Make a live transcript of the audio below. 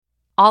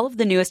All of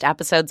the newest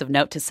episodes of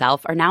Note to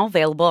Self are now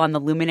available on the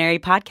Luminary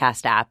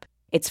podcast app.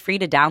 It's free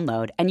to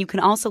download, and you can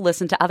also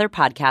listen to other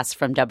podcasts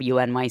from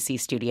WNYC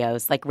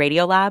Studios like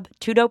Radiolab,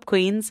 Two Dope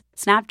Queens,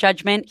 Snap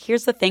Judgment,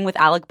 Here's the Thing with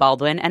Alec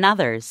Baldwin, and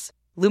others.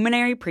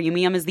 Luminary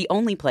Premium is the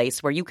only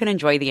place where you can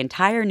enjoy the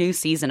entire new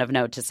season of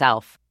Note to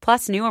Self,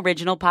 plus new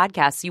original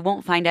podcasts you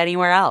won't find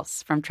anywhere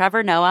else, from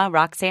Trevor Noah,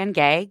 Roxanne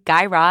Gay,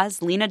 Guy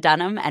Raz, Lena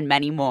Dunham, and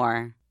many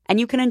more. And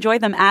you can enjoy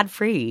them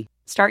ad-free.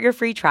 Start your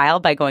free trial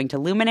by going to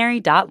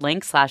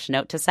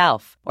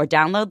luminary.link/note-to-self or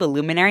download the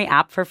Luminary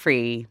app for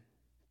free.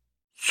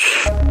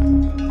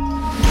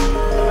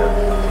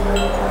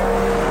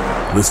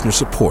 Listener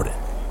supported.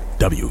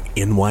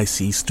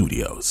 WNYC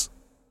Studios.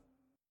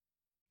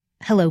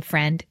 Hello,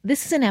 friend.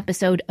 This is an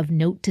episode of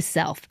Note to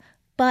Self,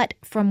 but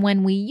from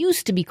when we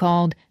used to be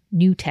called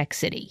New Tech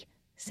City.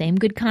 Same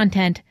good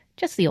content,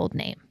 just the old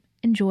name.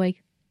 Enjoy.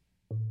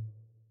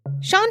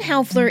 Sean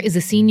Haufler is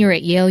a senior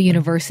at Yale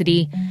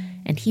University,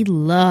 and he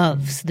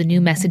loves the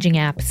new messaging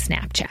app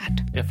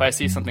Snapchat. If I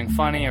see something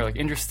funny or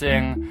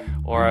interesting,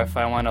 or if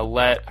I want to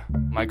let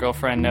my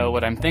girlfriend know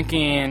what I'm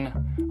thinking,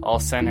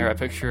 I'll send her a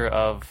picture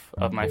of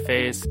my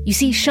face. You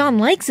see, Sean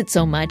likes it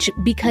so much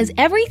because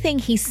everything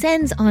he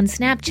sends on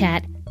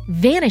Snapchat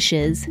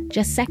vanishes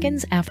just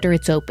seconds after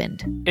it's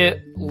opened.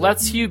 It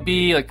lets you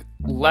be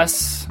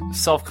less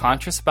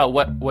self-conscious about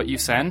what you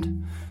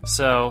send.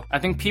 So I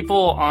think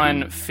people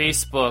on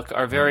Facebook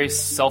are very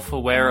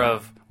self-aware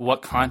of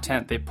what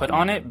content they put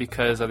on it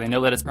because they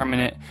know that it's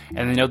permanent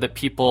and they know that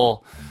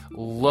people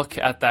look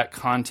at that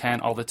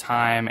content all the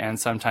time and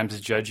sometimes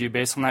judge you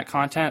based on that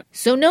content.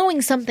 So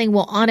knowing something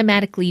will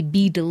automatically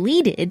be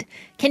deleted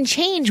can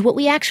change what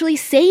we actually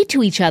say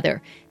to each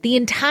other, the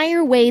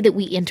entire way that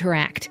we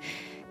interact.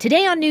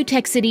 Today on New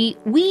Tech City,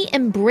 we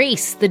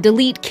embrace the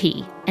delete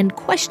key and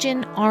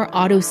question our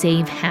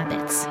autosave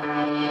habits.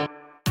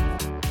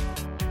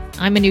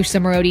 I'm Manoush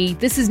Zomorodi.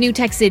 This is New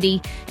Tech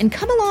City, and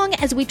come along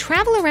as we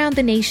travel around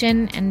the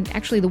nation, and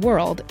actually the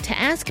world, to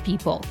ask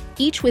people,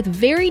 each with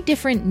very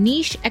different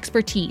niche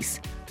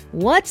expertise,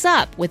 what's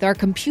up with our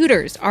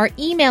computers, our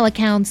email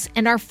accounts,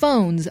 and our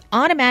phones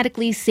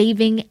automatically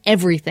saving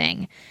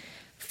everything?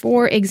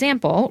 For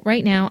example,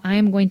 right now I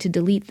am going to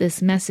delete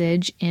this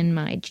message in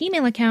my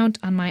Gmail account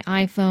on my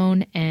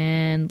iPhone,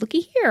 and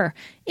looky here,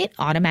 it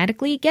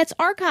automatically gets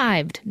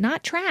archived,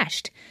 not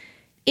trashed.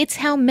 It's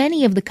how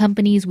many of the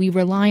companies we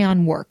rely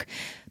on work.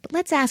 But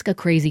let's ask a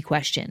crazy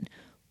question.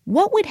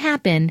 What would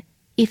happen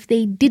if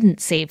they didn't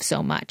save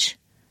so much?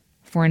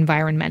 For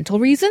environmental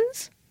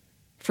reasons?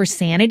 For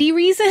sanity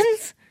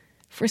reasons?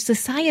 For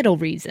societal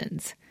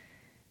reasons?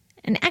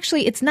 And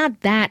actually, it's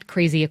not that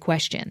crazy a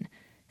question.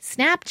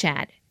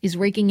 Snapchat is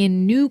raking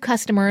in new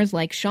customers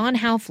like Sean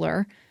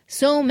Haufler,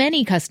 so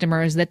many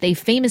customers that they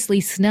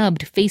famously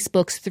snubbed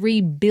Facebook's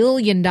 $3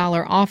 billion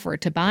offer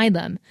to buy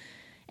them.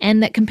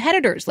 And that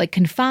competitors like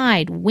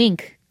Confide,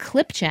 Wink,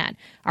 ClipChat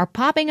are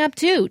popping up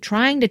too,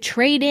 trying to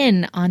trade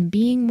in on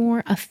being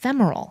more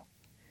ephemeral.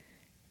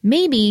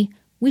 Maybe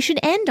we should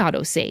end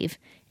autosave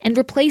and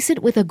replace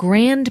it with a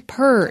grand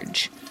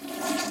purge.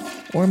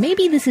 Or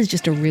maybe this is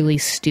just a really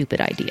stupid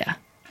idea.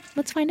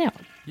 Let's find out.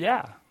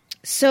 Yeah.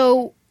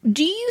 So,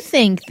 do you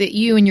think that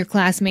you and your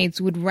classmates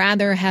would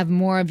rather have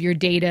more of your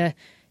data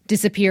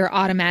disappear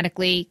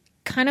automatically,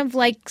 kind of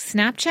like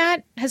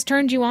Snapchat has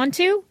turned you on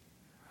to?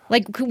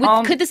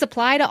 Could this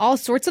apply to all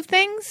sorts of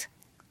things?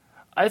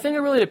 I think it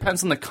really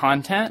depends on the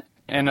content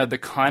and the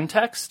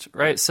context,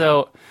 right?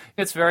 So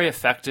it's very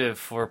effective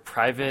for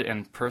private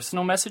and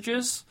personal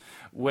messages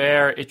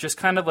where it just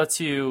kind of lets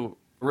you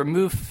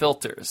remove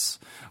filters,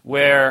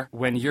 where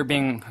when you're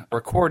being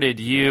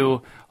recorded,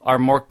 you are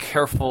more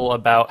careful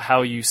about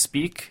how you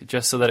speak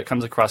just so that it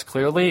comes across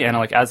clearly and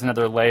adds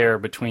another layer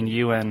between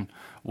you and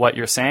what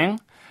you're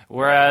saying.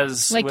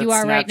 Whereas like with you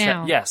are Snapchat, right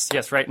now.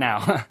 Yes, right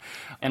now.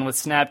 And with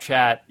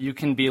Snapchat, you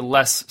can be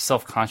less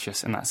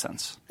self-conscious in that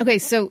sense. Okay,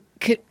 so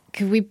could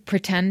we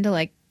pretend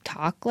to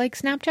talk like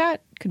Snapchat?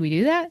 Could we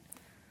do that?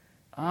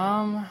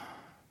 I'm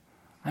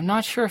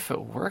not sure if it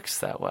works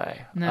that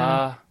way.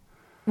 No.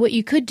 What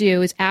you could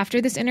do is after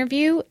this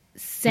interview,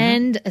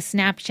 send a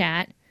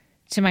Snapchat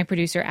to my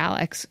producer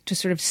Alex to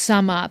sort of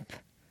sum up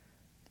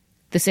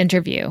this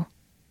interview,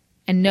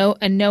 and no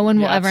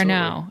one will ever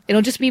know.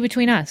 It'll just be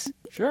between us.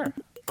 Sure.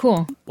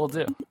 Cool. Will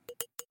do.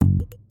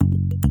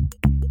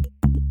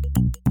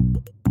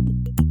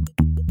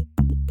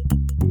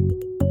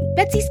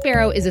 Betsy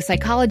Sparrow is a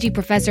psychology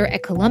professor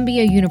at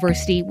Columbia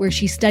University where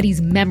she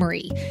studies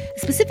memory,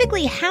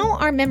 specifically how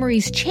our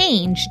memories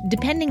change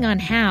depending on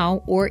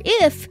how or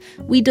if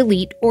we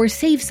delete or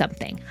save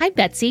something. Hi,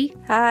 Betsy.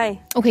 Hi.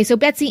 Okay, so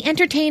Betsy,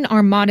 entertain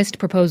our modest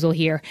proposal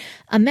here.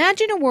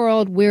 Imagine a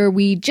world where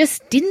we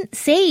just didn't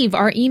save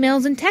our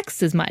emails and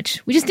texts as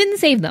much. We just didn't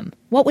save them.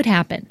 What would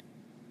happen?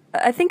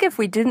 I think if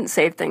we didn't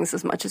save things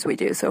as much as we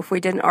do, so if we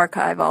didn't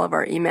archive all of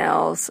our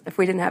emails, if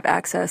we didn't have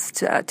access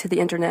to the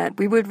internet,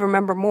 we would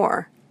remember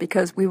more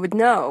because we would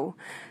know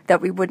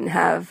that we wouldn't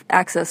have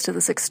access to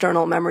this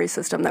external memory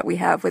system that we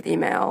have with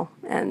email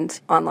and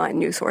online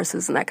news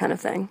sources and that kind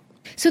of thing.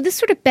 So this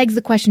sort of begs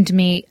the question to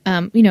me,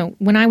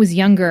 when I was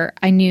younger,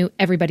 I knew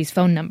everybody's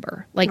phone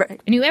number. I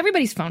knew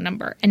everybody's phone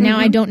number. And now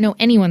I don't know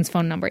anyone's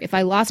phone number. If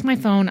I lost my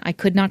phone, I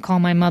could not call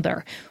my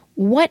mother.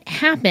 What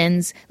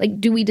happens?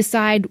 Do we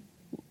decide,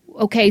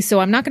 okay, so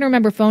I'm not going to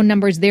remember phone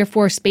numbers,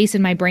 therefore space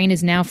in my brain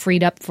is now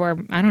freed up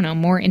for, I don't know,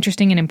 more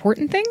interesting and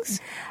important things?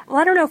 Well,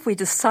 I don't know if we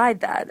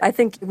decide that. I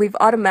think we've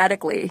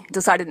automatically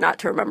decided not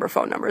to remember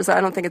phone numbers. I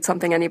don't think it's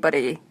something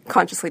anybody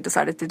consciously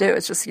decided to do.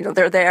 It's just,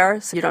 they're there,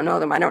 so you don't know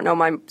them. I don't know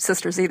my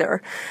sisters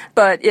either.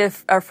 But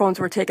if our phones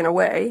were taken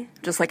away,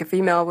 just like if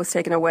email was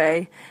taken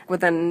away,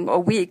 within a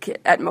week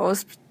at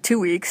most, 2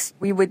 weeks,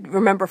 we would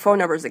remember phone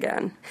numbers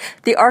again.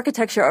 The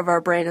architecture of our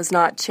brain has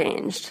not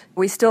changed.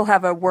 We still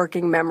have a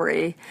working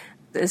memory.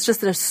 It's just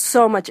there's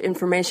so much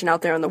information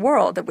out there in the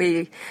world that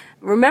we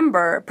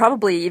remember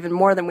probably even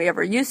more than we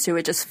ever used to.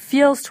 It just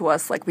feels to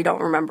us like we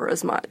don't remember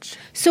as much.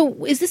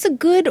 So is this a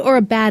good or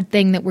a bad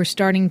thing that we're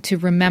starting to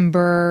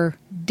remember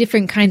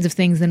different kinds of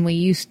things than we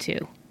used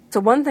to? So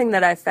one thing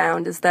that I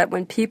found is that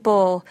when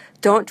people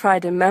don't try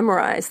to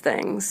memorize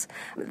things,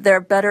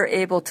 they're better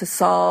able to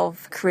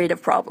solve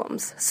creative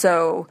problems.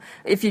 So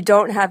if you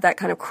don't have that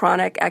kind of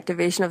chronic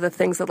activation of the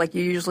things that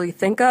you usually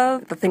think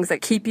of, the things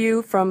that keep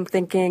you from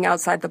thinking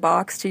outside the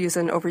box, to use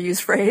an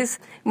overused phrase,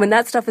 when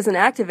that stuff isn't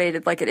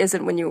activated like it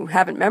isn't when you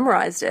haven't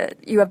memorized it,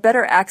 you have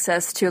better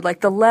access to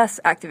the less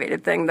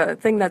activated thing, the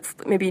thing that's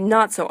maybe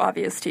not so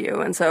obvious to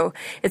you. And so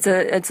it's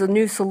a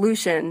new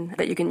solution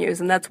that you can use.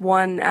 And that's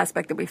one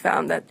aspect that we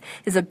found that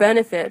is a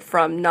benefit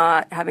from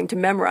not having to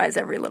memorize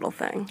every little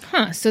thing.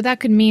 So that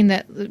could mean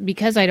that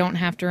because I don't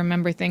have to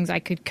remember things, I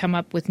could come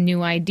up with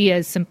new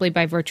ideas simply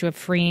by virtue of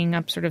freeing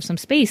up sort of some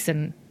space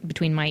in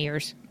between my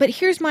ears. But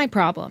here's my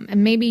problem,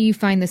 and maybe you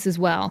find this as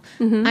well.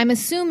 I'm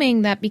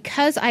assuming that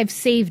because I've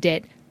saved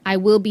it, I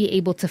will be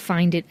able to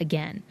find it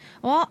again.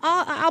 Well,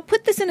 I'll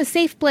put this in a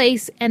safe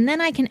place, and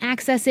then I can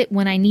access it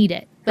when I need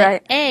it. But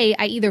right. A,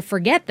 I either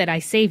forget that I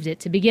saved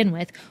it to begin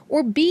with,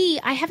 or B,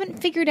 I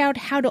haven't figured out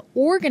how to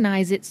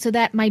organize it so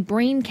that my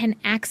brain can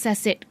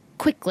access it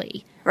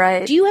quickly.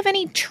 Right. Do you have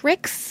any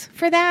tricks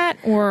for that,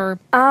 or?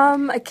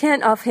 I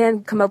can't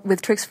offhand come up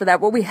with tricks for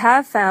that. What we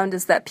have found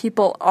is that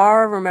people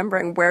are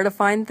remembering where to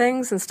find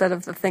things instead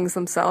of the things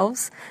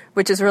themselves,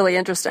 which is really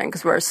interesting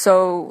because we're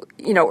so,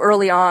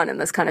 early on in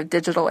this kind of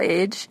digital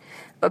age.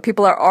 But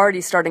people are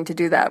already starting to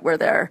do that where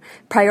they're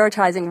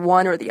prioritizing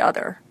one or the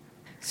other.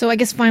 So I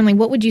guess finally,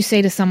 what would you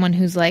say to someone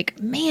who's like,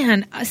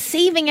 man,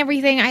 saving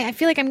everything, I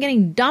feel like I'm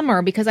getting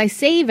dumber because I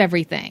save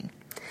everything?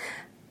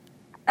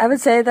 I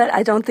would say that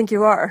I don't think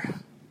you are.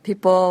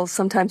 People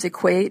sometimes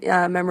equate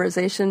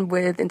memorization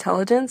with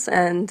intelligence,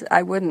 and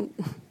I wouldn't.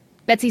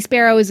 Betsy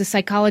Sparrow is a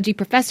psychology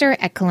professor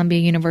at Columbia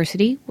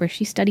University, where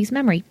she studies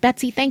memory.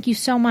 Betsy, thank you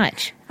so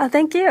much. Oh,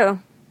 thank you.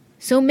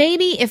 So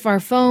maybe if our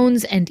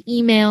phones and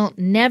email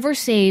never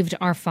saved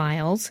our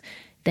files,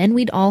 then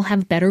we'd all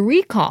have better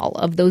recall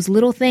of those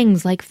little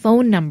things like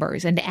phone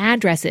numbers and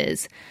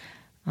addresses.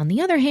 On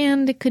the other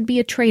hand, it could be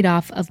a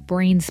trade-off of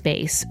brain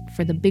space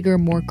for the bigger,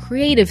 more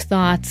creative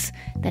thoughts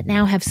that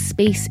now have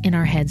space in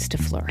our heads to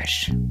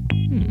flourish.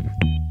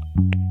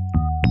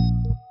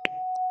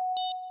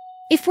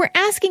 If we're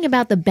asking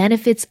about the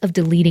benefits of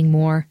deleting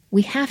more,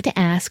 we have to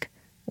ask,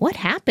 what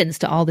happens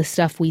to all the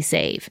stuff we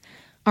save?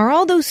 Are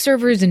all those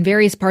servers in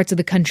various parts of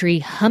the country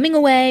humming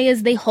away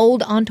as they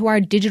hold onto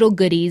our digital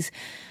goodies?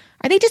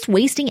 Are they just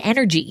wasting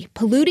energy,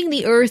 polluting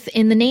the earth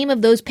in the name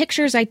of those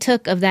pictures I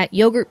took of that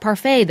yogurt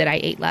parfait that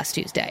I ate last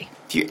Tuesday?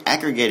 If you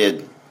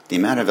aggregated the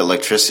amount of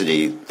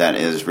electricity that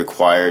is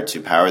required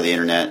to power the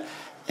internet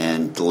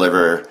and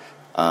deliver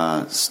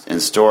and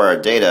store our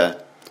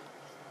data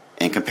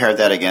and compare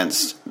that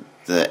against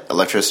the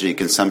electricity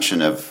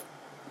consumption of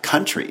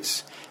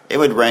countries, it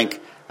would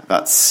rank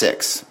about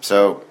 6.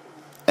 So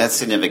that's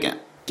significant.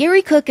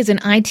 Gary Cook is an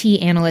IT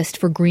analyst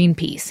for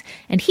Greenpeace,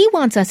 and he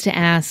wants us to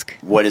ask,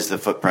 what is the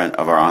footprint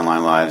of our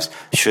online lives?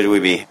 Should we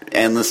be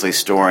endlessly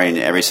storing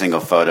every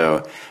single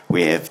photo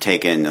we have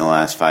taken in the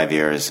last 5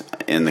 years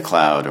in the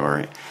cloud or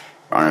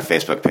on our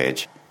Facebook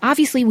page?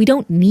 Obviously, we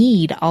don't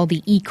need all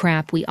the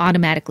e-crap we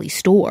automatically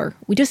store.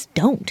 We just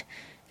don't.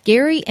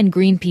 Gary and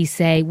Greenpeace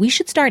say we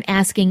should start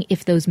asking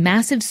if those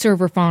massive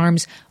server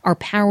farms are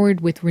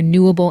powered with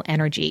renewable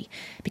energy,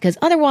 because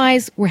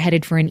otherwise we're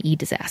headed for an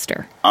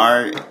e-disaster.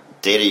 Our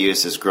data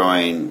use is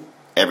growing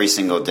every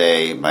single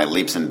day by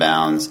leaps and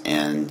bounds,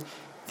 and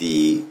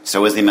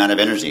so is the amount of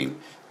energy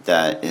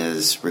that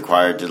is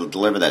required to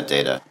deliver that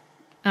data.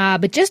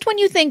 But just when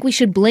you think we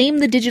should blame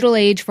the digital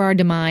age for our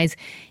demise,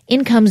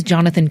 in comes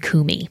Jonathan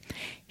Koomey.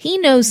 He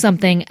knows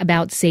something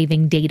about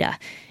saving data.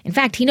 In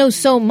fact, he knows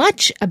so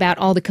much about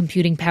all the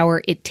computing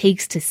power it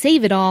takes to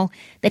save it all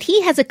that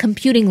he has a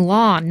computing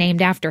law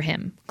named after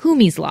him,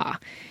 Koomey's Law.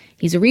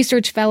 He's a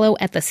research fellow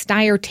at the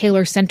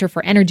Steyer-Taylor Center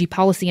for Energy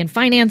Policy and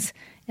Finance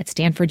at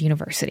Stanford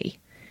University.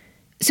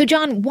 So,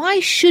 John, why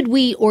should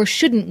we or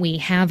shouldn't we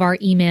have our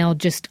email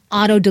just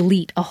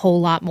auto-delete a whole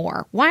lot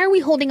more? Why are we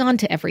holding on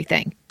to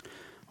everything?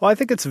 Well, I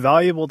think it's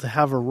valuable to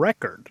have a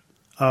record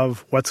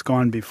of what's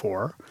gone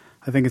before.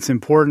 I think it's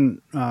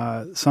important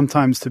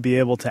sometimes to be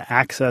able to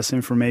access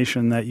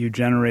information that you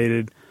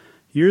generated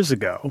years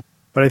ago.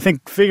 But I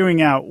think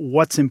figuring out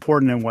what's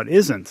important and what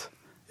isn't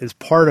is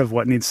part of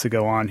what needs to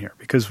go on here,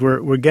 because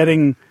we're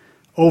getting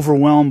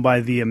overwhelmed by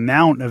the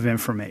amount of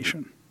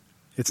information.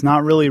 It's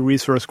not really a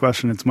resource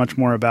question. It's much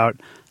more about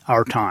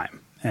our time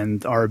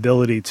and our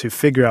ability to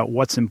figure out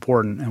what's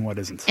important and what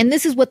isn't. And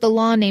this is what the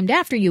law named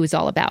after you is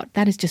all about.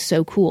 That is just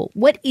so cool.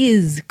 What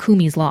is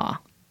Koomey's Law?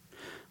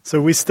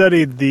 So we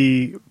studied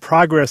the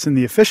progress in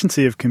the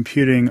efficiency of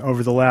computing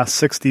over the last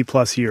 60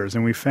 plus years,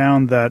 and we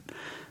found that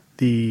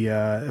the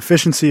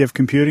efficiency of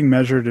computing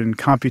measured in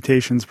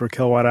computations per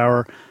kilowatt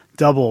hour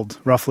doubled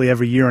roughly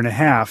every year and a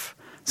half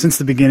since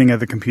the beginning of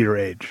the computer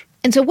age.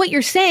 And so what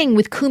you're saying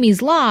with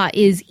Koomey's Law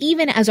is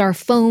even as our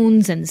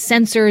phones and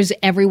sensors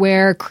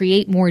everywhere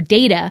create more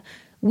data,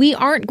 we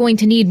aren't going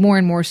to need more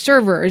and more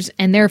servers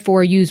and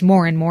therefore use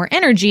more and more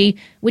energy,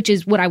 which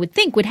is what I would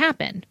think would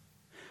happen.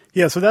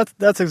 Yeah, so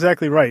that's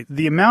exactly right.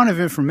 The amount of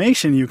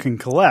information you can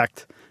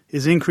collect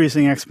is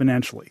increasing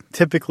exponentially,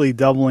 typically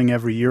doubling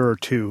every year or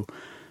two.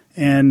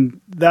 And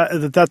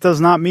that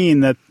does not mean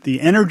that the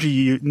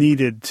energy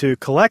needed to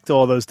collect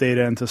all those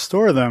data and to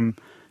store them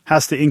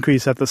has to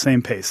increase at the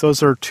same pace.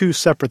 Those are two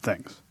separate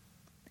things.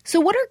 So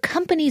what are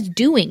companies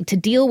doing to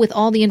deal with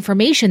all the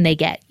information they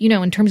get,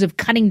 in terms of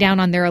cutting down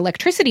on their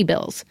electricity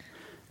bills?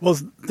 Well,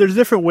 there's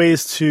different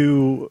ways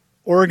to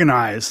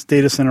organize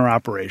data center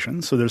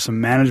operations. So there's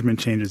some management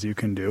changes you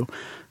can do.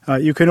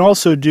 You can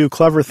also do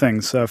clever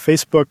things.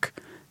 Facebook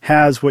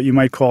has what you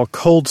might call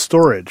cold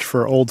storage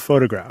for old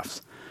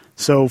photographs.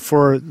 So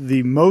for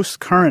the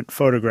most current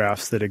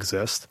photographs that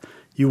exist,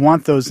 you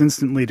want those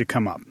instantly to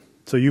come up.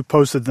 So you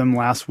posted them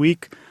last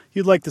week.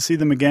 You'd like to see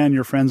them again.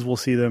 Your friends will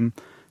see them.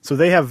 So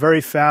they have very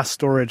fast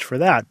storage for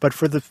that. But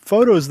for the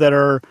photos that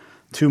are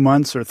 2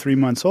 months or 3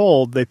 months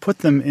old, they put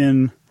them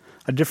in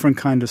a different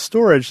kind of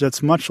storage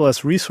that's much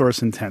less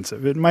resource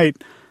intensive. It might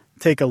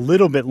take a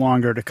little bit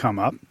longer to come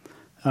up,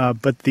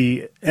 but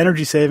the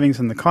energy savings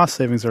and the cost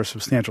savings are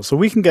substantial. So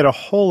we can get a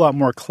whole lot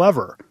more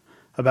clever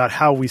about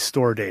how we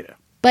store data.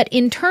 But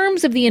in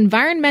terms of the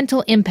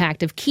environmental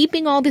impact of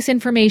keeping all this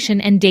information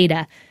and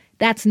data,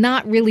 that's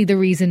not really the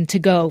reason to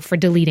go for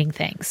deleting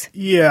things.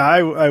 Yeah,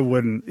 I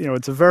wouldn't.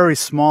 It's a very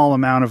small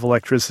amount of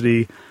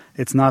electricity.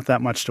 It's not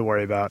that much to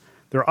worry about.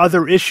 There are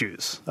other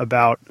issues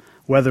about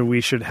whether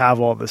we should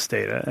have all this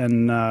data.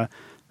 And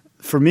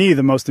for me,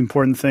 the most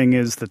important thing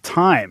is the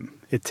time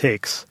it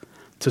takes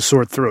to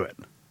sort through it.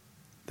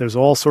 There's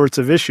all sorts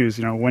of issues.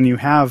 When you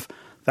have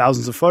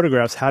thousands of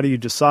photographs, how do you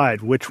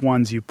decide which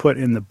ones you put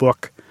in the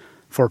book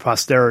for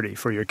posterity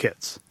for your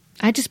kids?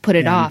 I just put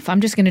it off.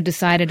 I'm just going to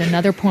decide at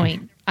another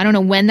point. I don't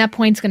know when that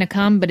point's going to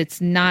come, but it's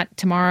not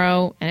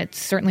tomorrow, and it's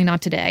certainly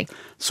not today.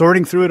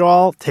 Sorting through it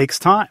all takes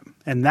time,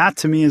 and that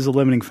to me is a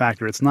limiting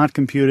factor. It's not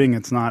computing,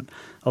 it's not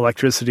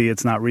electricity,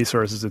 it's not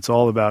resources. It's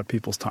all about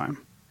people's time.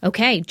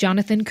 Okay,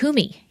 Jonathan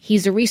Koomey.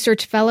 He's a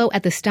research fellow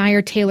at the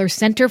Steyer-Taylor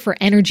Center for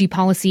Energy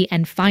Policy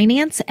and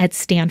Finance at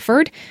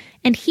Stanford,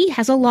 and he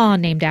has a law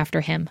named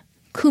after him,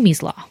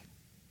 Koomey's Law.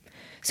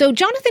 So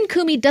Jonathan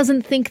Koomey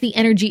doesn't think the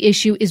energy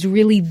issue is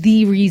really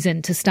the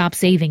reason to stop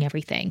saving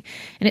everything.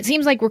 And it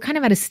seems like we're kind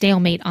of at a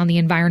stalemate on the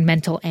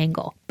environmental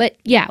angle. But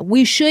yeah,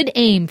 we should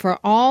aim for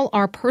all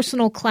our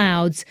personal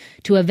clouds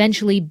to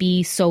eventually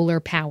be solar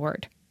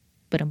powered.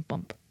 But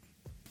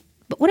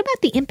what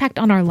about the impact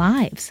on our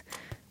lives?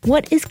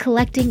 What is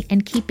collecting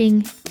and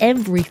keeping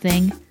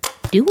everything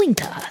doing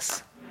to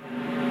us?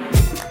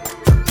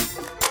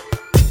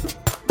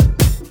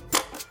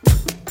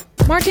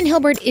 Martin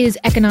Hilbert is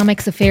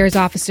Economics Affairs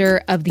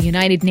Officer of the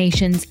United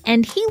Nations,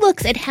 and he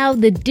looks at how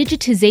the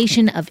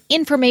digitization of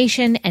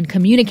information and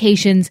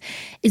communications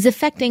is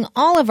affecting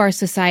all of our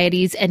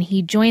societies, and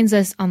he joins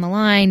us on the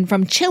line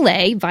from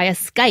Chile via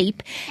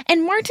Skype.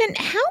 And Martin,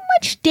 how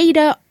much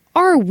data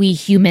are we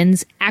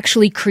humans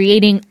actually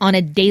creating on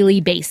a daily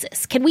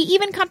basis? Can we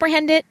even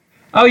comprehend it?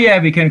 Oh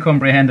yeah, we can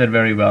comprehend it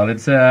very well.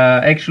 It's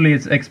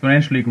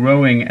exponentially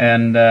growing,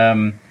 and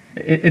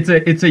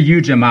it's a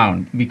huge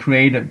amount. We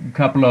create a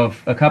couple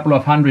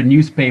of hundred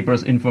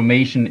newspapers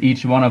information,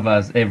 each one of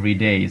us, every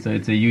day. So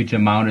it's a huge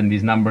amount, and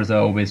these numbers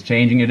are always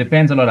changing. It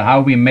depends a lot on how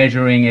we're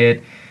measuring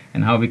it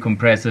and how we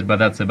compress it, but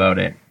that's about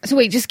it. So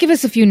wait, just give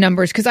us a few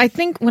numbers, because I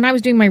think when I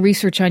was doing my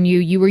research on you,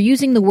 you were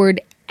using the word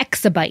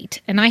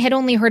exabyte, and I had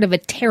only heard of a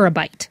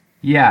terabyte.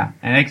 Yeah,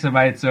 an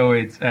exabyte. So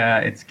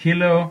it's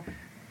kilo,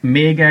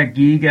 mega,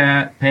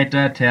 giga,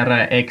 peta,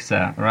 tera,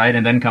 exa, right?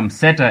 And then comes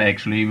zeta.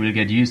 Actually, we'll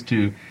get used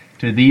to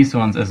these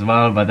ones as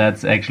well, but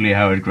that's actually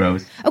how it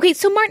grows. Okay,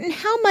 so Martin,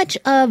 how much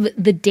of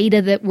the data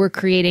that we're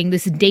creating,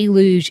 this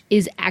deluge,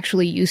 is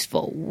actually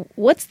useful?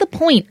 What's the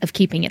point of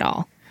keeping it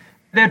all?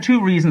 There are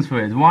two reasons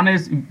for it. One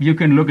is you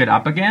can look it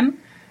up again,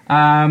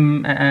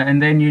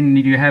 and then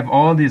you have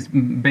all this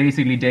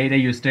basically data,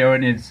 you store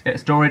it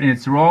in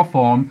its raw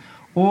form,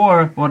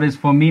 or what is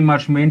for me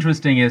much more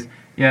interesting is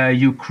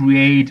you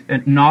create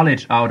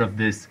knowledge out of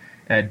this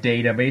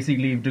data.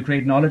 Basically, to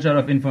create knowledge out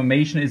of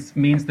information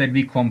means that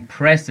we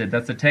compress it.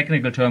 That's a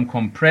technical term,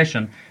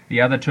 compression.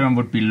 The other term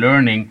would be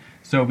learning.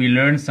 So we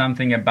learn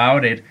something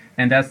about it,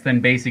 and that's then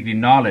basically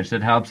knowledge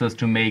that helps us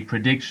to make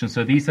predictions.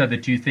 So these are the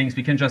two things.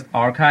 We can just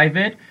archive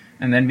it,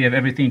 and then we have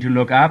everything to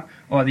look up.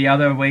 Or the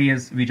other way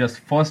is we just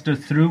foster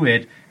through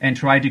it and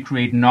try to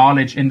create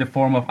knowledge in the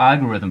form of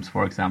algorithms,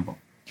 for example.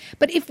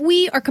 But if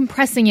we are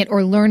compressing it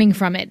or learning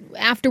from it,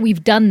 after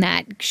we've done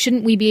that,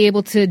 shouldn't we be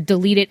able to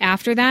delete it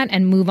after that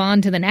and move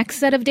on to the next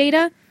set of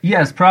data?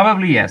 Yes,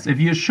 probably yes. If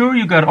you're sure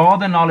you got all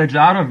the knowledge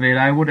out of it,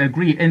 I would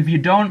agree. If you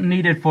don't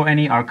need it for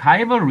any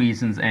archival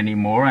reasons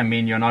anymore, I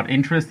mean, you're not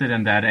interested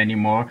in that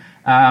anymore,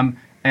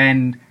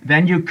 and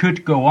then you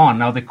could go on.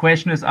 Now, the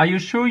question is, are you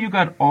sure you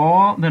got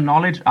all the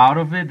knowledge out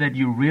of it that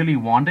you really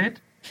wanted?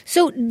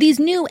 So these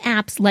new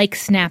apps like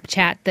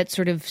Snapchat that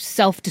sort of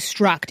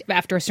self-destruct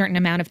after a certain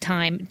amount of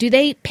time, do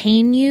they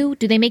pain you?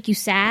 Do they make you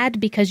sad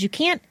because you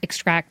can't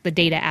extract the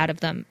data out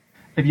of them?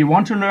 If you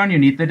want to learn, you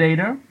need the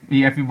data.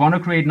 If you want to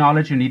create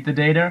knowledge, you need the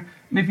data.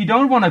 If you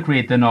don't want to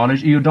create the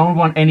knowledge, you don't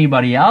want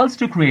anybody else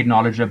to create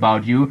knowledge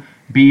about you,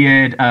 be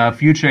it a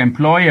future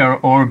employer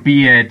or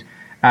be it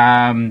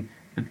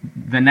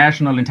the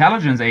National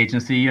Intelligence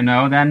Agency,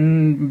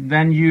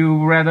 then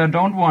you rather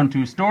don't want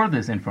to store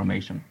this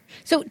information.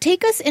 So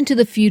take us into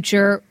the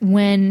future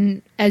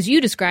when, as you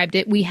described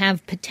it, we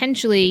have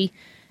potentially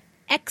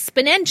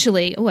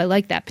exponentially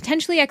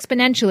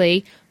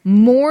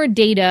more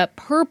data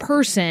per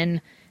person.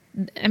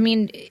 I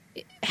mean,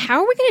 how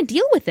are we going to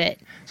deal with it?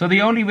 So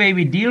the only way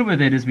we deal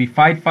with it is we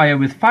fight fire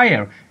with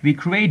fire. We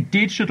create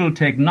digital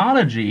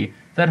technology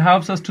that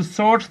helps us to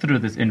sort through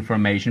this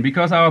information,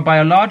 because our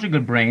biological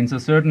brains are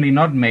certainly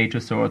not made to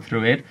sort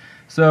through it.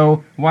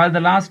 So while the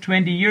last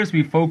 20 years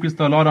we focused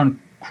a lot on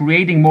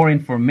creating more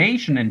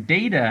information and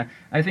data,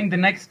 I think the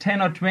next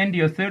 10 or 20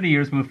 or 30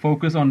 years will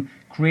focus on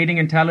creating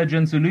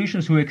intelligent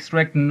solutions to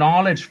extract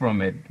knowledge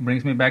from it.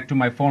 Brings me back to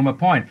my former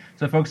point.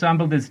 So, for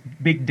example, this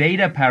big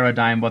data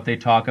paradigm, what they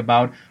talk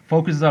about,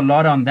 focuses a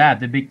lot on that.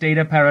 The big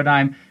data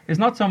paradigm is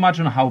not so much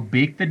on how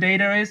big the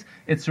data is,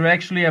 it's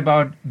actually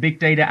about big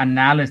data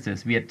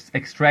analysis. We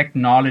extract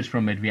knowledge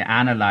from it, we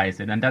analyze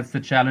it, and that's the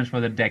challenge for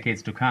the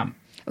decades to come.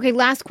 Okay,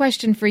 last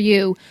question for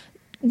you.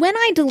 When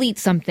I delete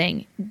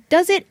something,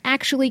 does it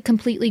actually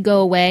completely go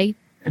away?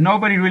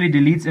 Nobody really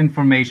deletes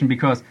information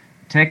because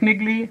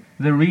technically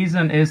the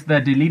reason is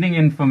that deleting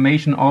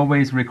information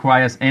always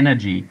requires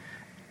energy.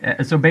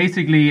 So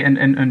basically,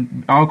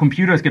 and our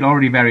computers get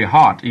already very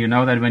hot. You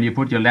know that when you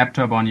put your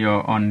laptop on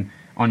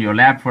your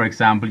lap, for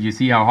example, you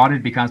see how hot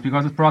it becomes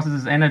because it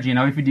processes energy.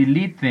 Now, if you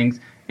delete things,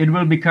 it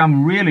will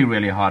become really,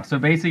 really hot. So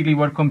basically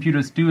what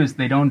computers do is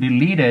they don't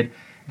delete it.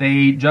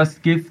 They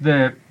just give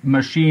the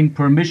machine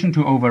permission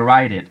to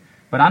override it.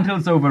 But until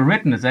it's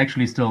overwritten, it's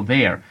actually still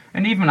there.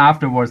 And even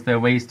afterwards, there are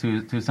ways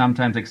to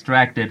sometimes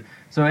extract it.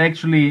 So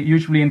actually,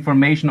 usually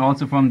information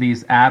also from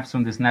these apps,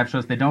 from the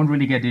snapshots, they don't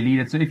really get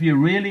deleted. So if you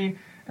really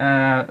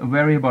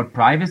worry about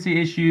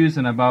privacy issues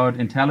and about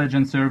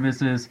intelligence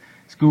services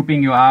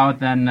scooping you out,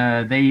 then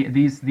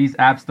these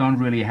apps don't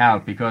really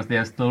help because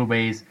there are still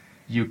ways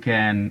you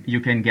can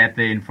get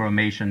the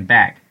information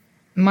back.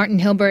 Martin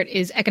Hilbert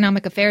is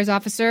Economic Affairs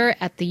Officer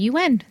at the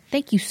UN.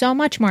 Thank you so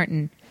much,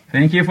 Martin.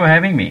 Thank you for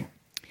having me.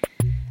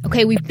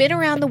 Okay, we've been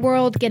around the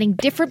world getting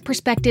different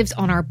perspectives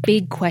on our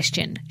big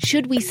question.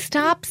 Should we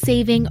stop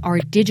saving our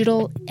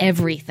digital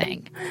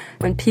everything?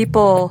 When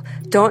people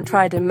don't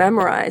try to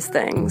memorize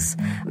things,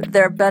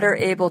 they're better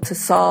able to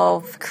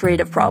solve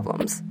creative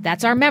problems.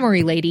 That's our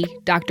memory lady,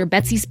 Dr.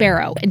 Betsy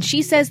Sparrow, and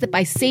she says that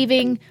by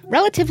saving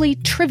relatively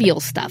trivial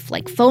stuff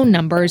like phone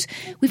numbers,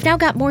 we've now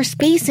got more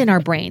space in our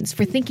brains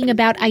for thinking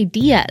about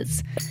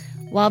ideas.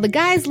 While the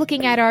guys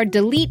looking at our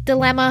delete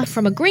dilemma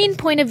from a green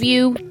point of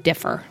view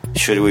differ.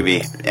 Should we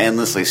be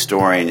endlessly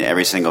storing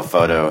every single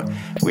photo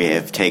we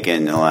have taken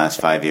in the last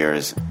 5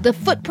 years? The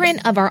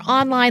footprint of our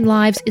online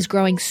lives is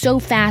growing so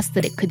fast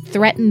that it could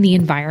threaten the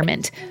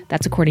environment.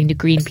 That's according to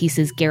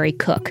Greenpeace's Gary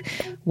Cook.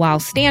 While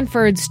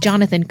Stanford's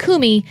Jonathan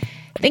Koomey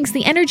thinks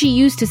the energy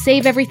used to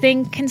save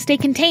everything can stay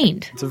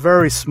contained. It's a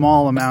very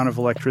small amount of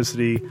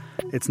electricity.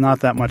 It's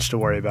not that much to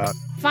worry about.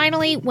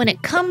 Finally, when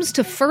it comes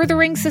to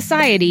furthering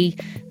society,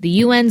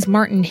 the UN's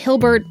Martin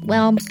Hilbert,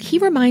 well, he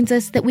reminds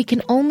us that we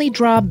can only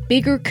draw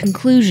bigger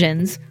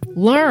conclusions,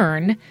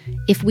 learn,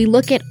 if we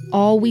look at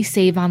all we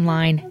save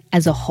online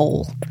as a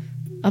whole.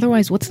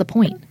 Otherwise, what's the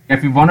point?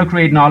 If you want to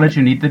create knowledge,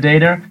 you need the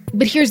data.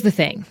 But here's the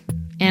thing,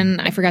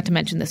 and I forgot to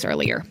mention this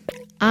earlier.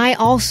 I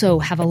also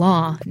have a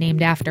law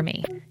named after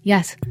me.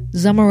 Yes,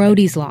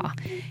 Zomorodi's Law.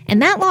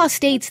 And that law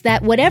states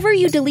that whatever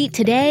you delete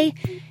today,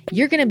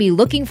 you're going to be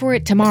looking for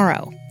it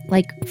tomorrow,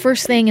 like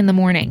first thing in the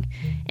morning.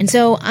 And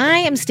so I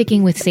am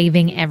sticking with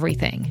saving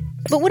everything.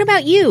 But what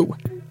about you?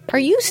 Are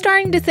you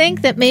starting to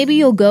think that maybe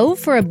you'll go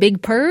for a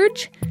big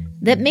purge?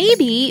 That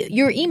maybe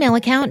your email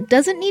account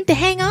doesn't need to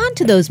hang on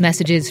to those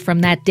messages from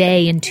that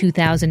day in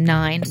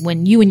 2009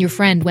 when you and your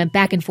friend went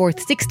back and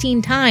forth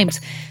 16 times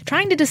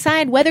trying to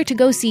decide whether to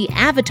go see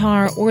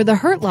Avatar or The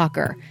Hurt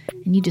Locker,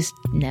 and you just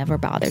never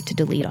bothered to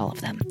delete all of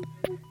them.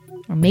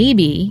 Or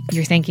maybe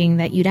you're thinking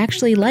that you'd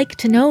actually like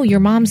to know your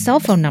mom's cell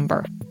phone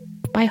number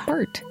by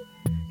heart.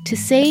 To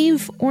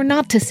save or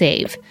not to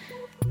save?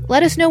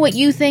 Let us know what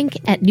you think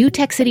at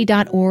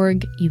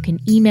newtechcity.org. You can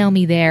email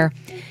me there.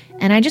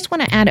 And I just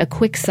want to add a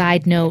quick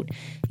side note.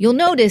 You'll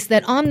notice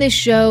that on this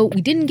show,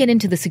 we didn't get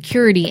into the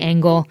security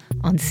angle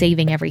on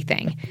saving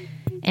everything.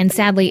 And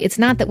sadly, it's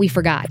not that we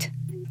forgot.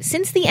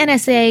 Since the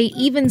NSA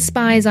even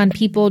spies on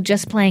people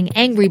just playing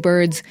Angry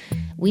Birds,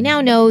 we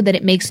now know that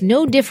it makes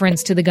no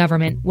difference to the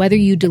government whether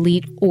you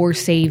delete or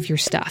save your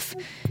stuff.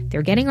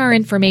 They're getting our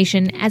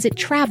information as it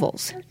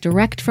travels,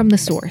 direct from the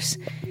source.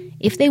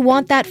 If they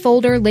want that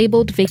folder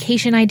labeled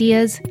vacation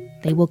ideas,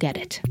 they will get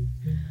it.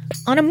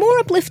 On a more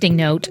uplifting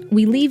note,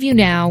 we leave you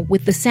now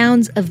with the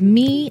sounds of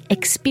me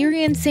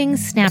experiencing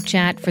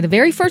Snapchat for the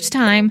very first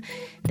time,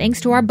 thanks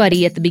to our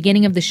buddy at the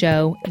beginning of the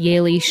show,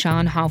 Yaeli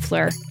Sean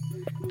Hoffler.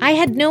 I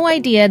had no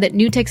idea that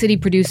New Tech City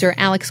producer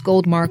Alex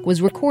Goldmark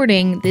was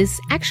recording this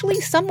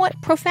actually somewhat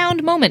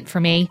profound moment for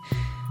me.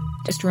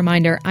 Just a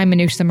reminder, I'm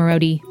Manoush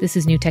Zomorodi. This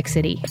is New Tech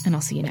City, and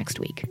I'll see you next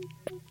week.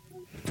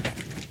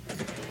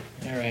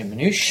 All right,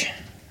 Manoush.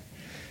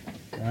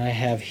 I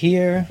have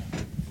here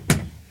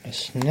a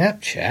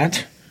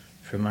Snapchat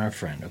from our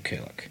friend. Okay,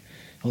 look.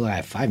 Well, I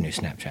have 5 new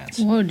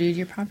Snapchats. Whoa, dude,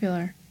 you're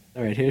popular.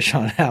 All right, here's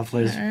Sean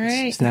Hoffler's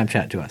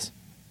Snapchat to us.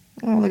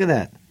 Oh, look at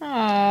that.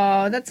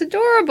 Oh, that's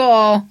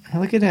adorable.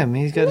 Look at him.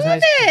 He's got his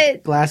nice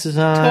glasses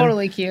on.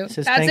 Totally cute.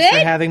 Says, That's thanks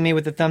for having me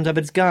with the thumbs up.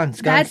 It's gone.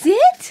 It's gone. That's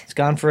it? It's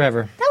gone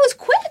forever. That was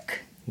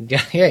quick. Yeah,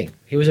 hey,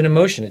 he was an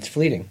emotion. It's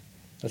fleeting.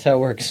 That's how it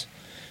works.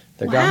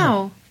 They're gone.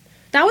 Wow.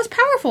 That was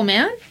powerful,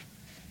 man.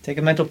 Take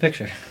a mental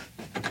picture.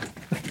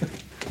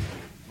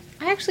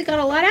 I actually got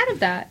a lot out of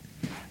that.